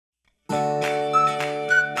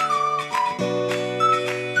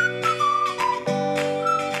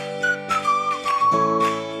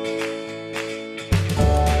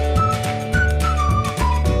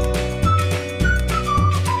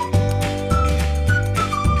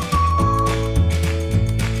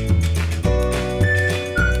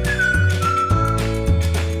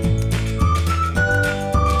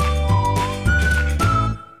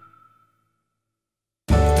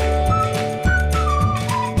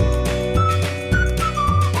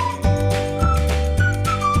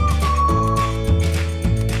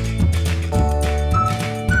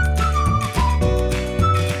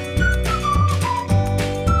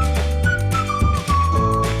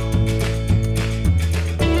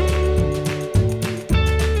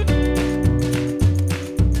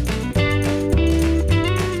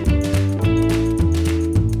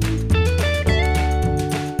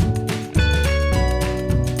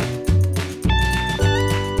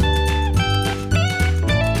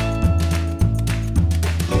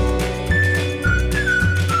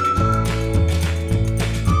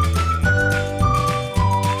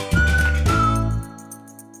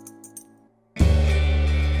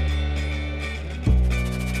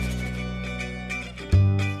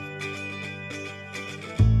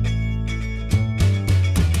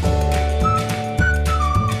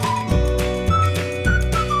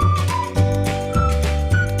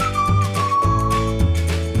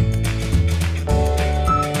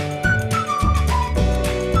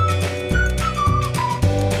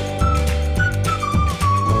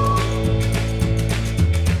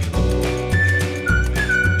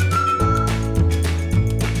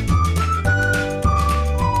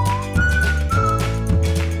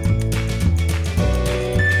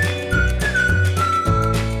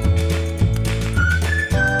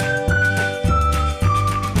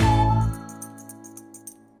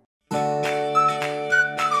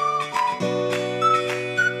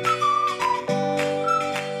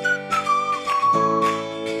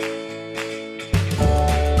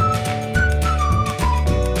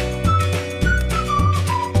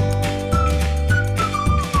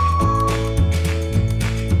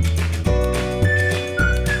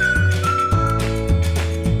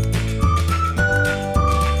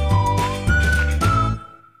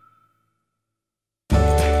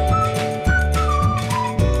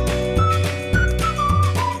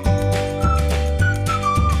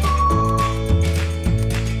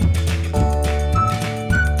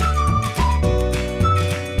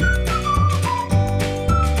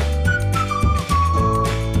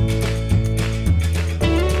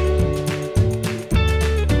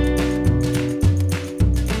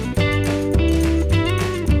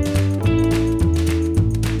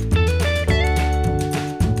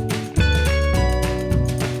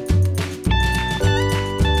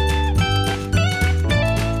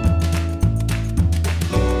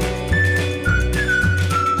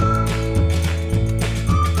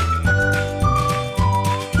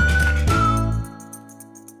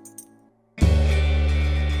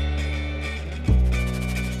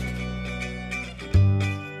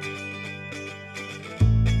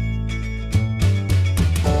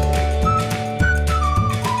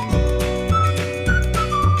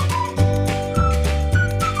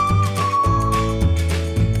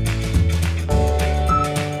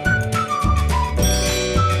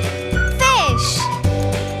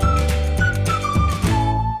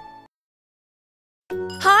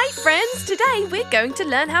Today we're going to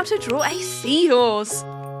learn how to draw a seahorse.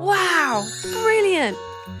 Wow, brilliant!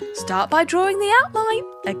 Start by drawing the outline,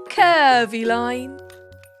 a curvy line.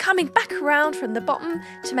 Coming back around from the bottom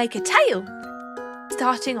to make a tail.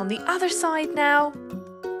 Starting on the other side now.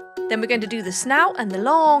 Then we're going to do the snout and the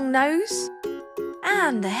long nose.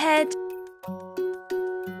 And the head.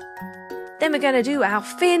 Then we're going to do our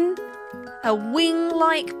fin, a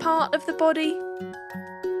wing-like part of the body.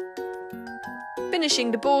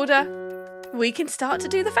 Finishing the border, we can start to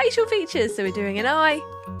do the facial features. So we're doing an eye.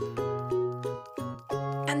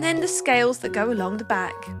 And then the scales that go along the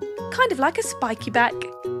back, kind of like a spiky back.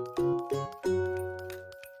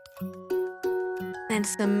 Then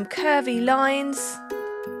some curvy lines.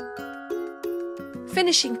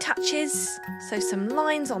 Finishing touches, so some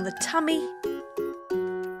lines on the tummy.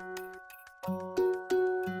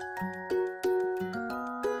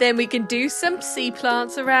 Then we can do some sea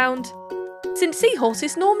plants around, since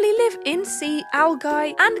seahorses normally live in sea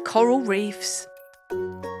algae and coral reefs.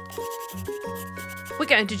 We're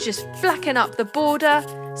going to just blacken up the border,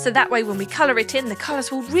 so that way when we colour it in, the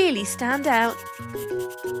colours will really stand out.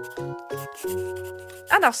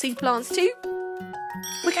 And our sea plants too.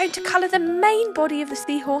 We're going to colour the main body of the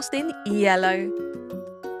seahorse in yellow.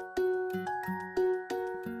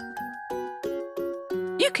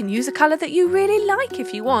 You can use a colour that you really like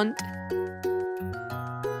if you want.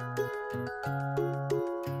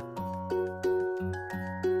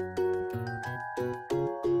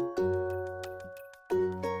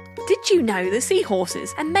 Did you know that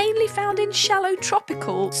seahorses are mainly found in shallow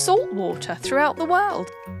tropical salt water throughout the world?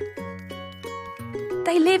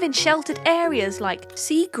 They live in sheltered areas like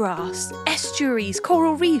seagrass, estuaries,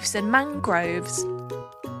 coral reefs and mangroves.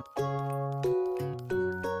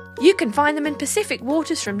 You can find them in Pacific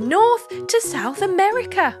waters from North to South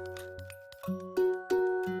America.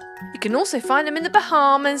 You can also find them in the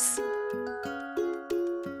Bahamas.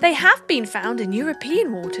 They have been found in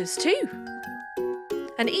European waters too,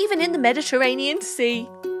 and even in the Mediterranean Sea.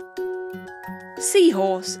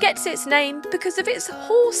 Seahorse gets its name because of its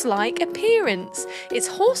horse-like appearance, its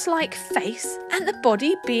horse-like face and the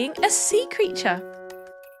body being a sea creature.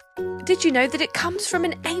 Did you know that it comes from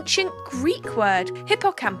an ancient Greek word,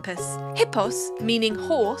 hippocampus? Hippos meaning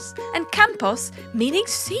horse and campos meaning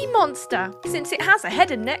sea monster, since it has a head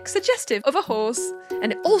and neck suggestive of a horse.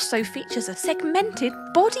 And it also features a segmented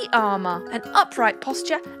body armour, an upright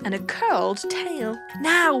posture and a curled tail.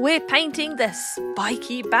 Now we're painting the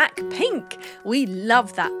spiky back pink. We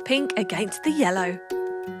love that pink against the yellow.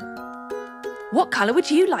 What colour would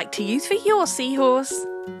you like to use for your seahorse?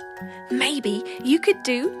 Maybe you could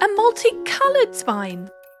do a multicoloured spine.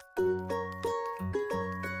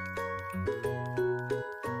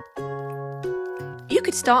 You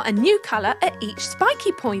could start a new colour at each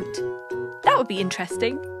spiky point. That would be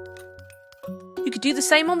interesting. You could do the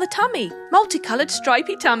same on the tummy, multicoloured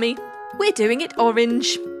stripy tummy. We're doing it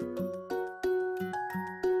orange.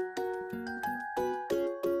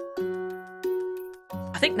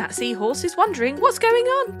 I think that seahorse is wondering what's going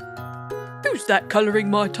on. "Who's that colouring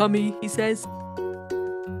my tummy?" he says.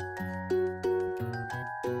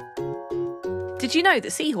 Did you know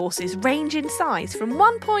that seahorses range in size from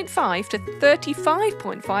 1.5 to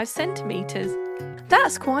 35.5 centimetres?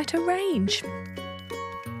 That's quite a range.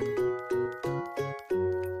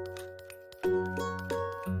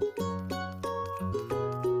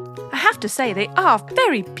 I have to say they are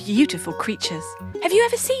very beautiful creatures. Have you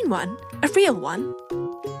ever seen one? A real one?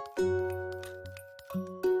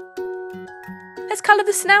 Let's colour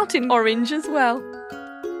the snout in orange as well.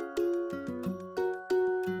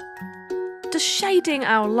 Just shading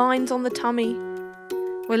our lines on the tummy.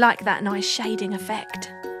 We like that nice shading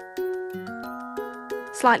effect.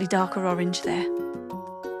 Slightly darker orange there.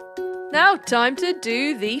 Now time to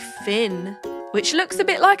do the fin, which looks a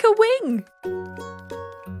bit like a wing.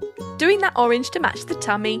 Doing that orange to match the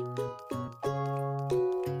tummy.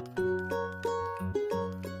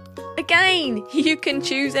 Again, you can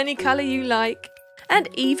choose any colour you like, and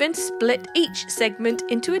even split each segment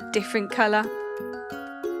into a different colour.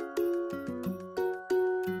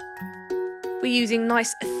 We're using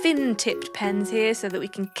nice thin-tipped pens here so that we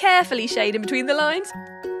can carefully shade in between the lines.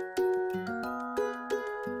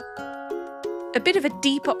 A bit of a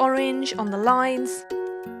deeper orange on the lines.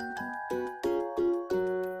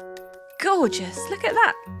 Gorgeous, look at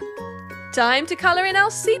that. Time to colour in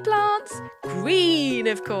our sea plants. Green,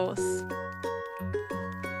 of course.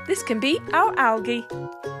 This can be our algae.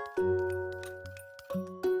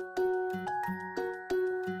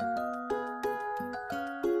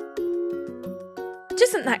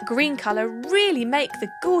 Doesn't that green colour really make the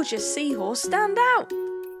gorgeous seahorse stand out?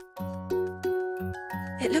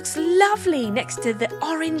 It looks lovely next to the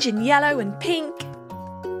orange and yellow and pink.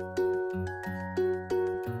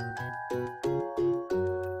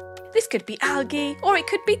 This could be algae, or it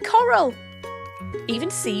could be coral,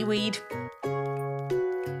 even seaweed.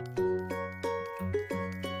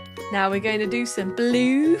 Now we're going to do some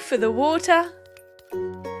blue for the water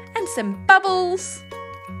and some bubbles.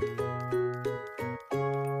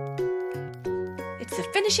 It's the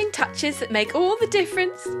finishing touches that make all the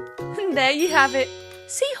difference. And there you have it,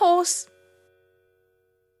 seahorse.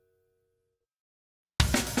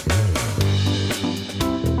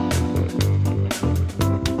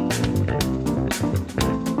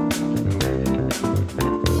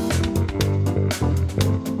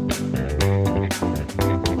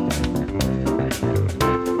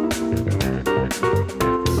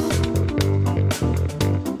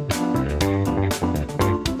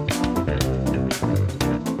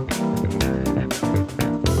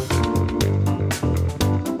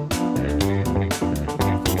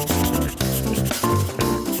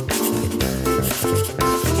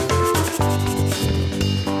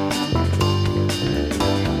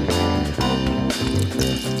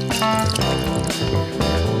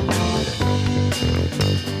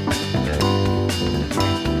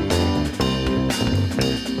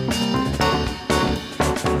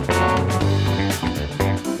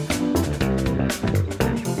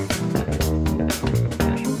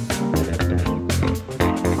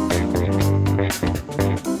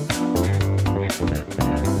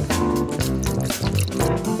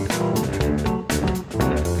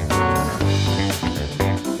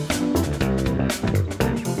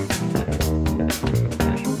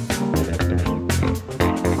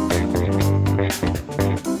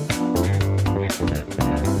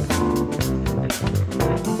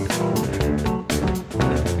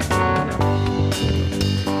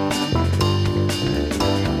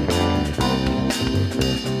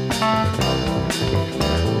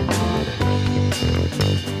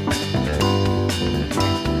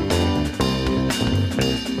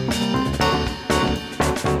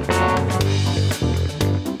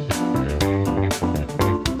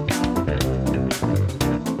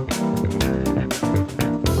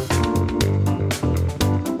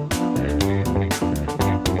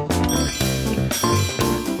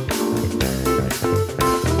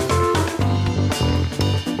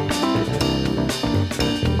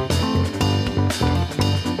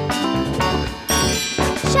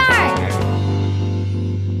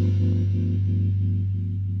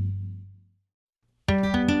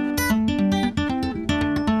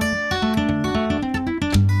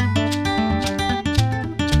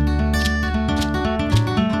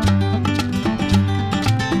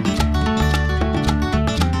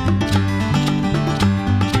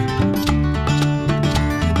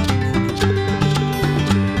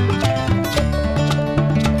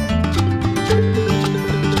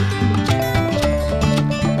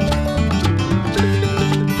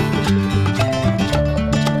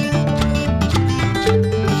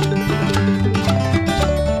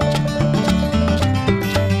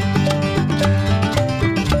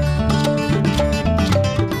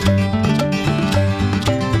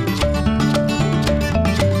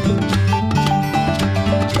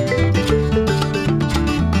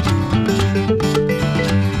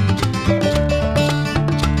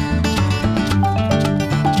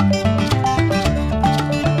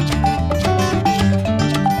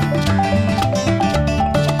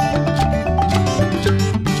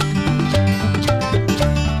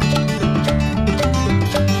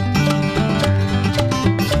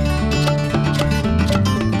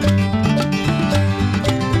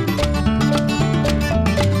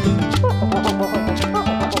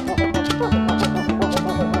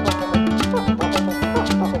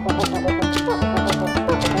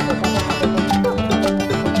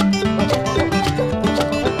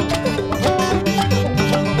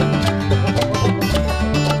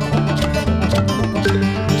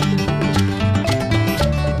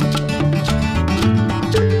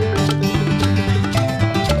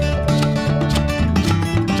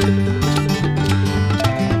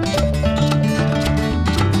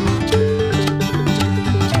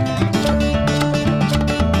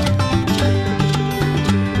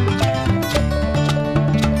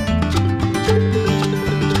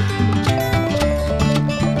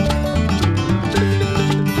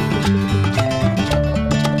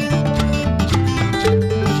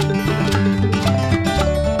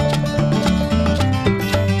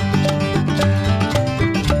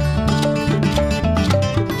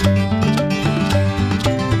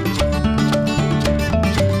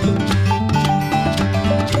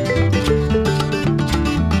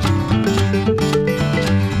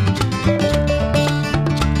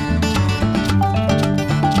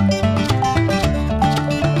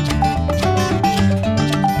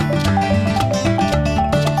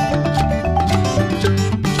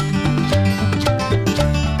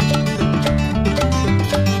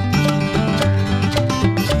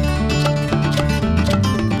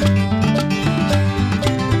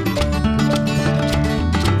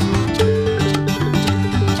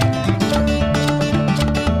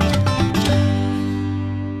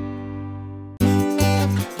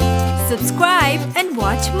 Subscribe and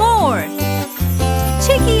watch more.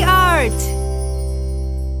 Chiki Art!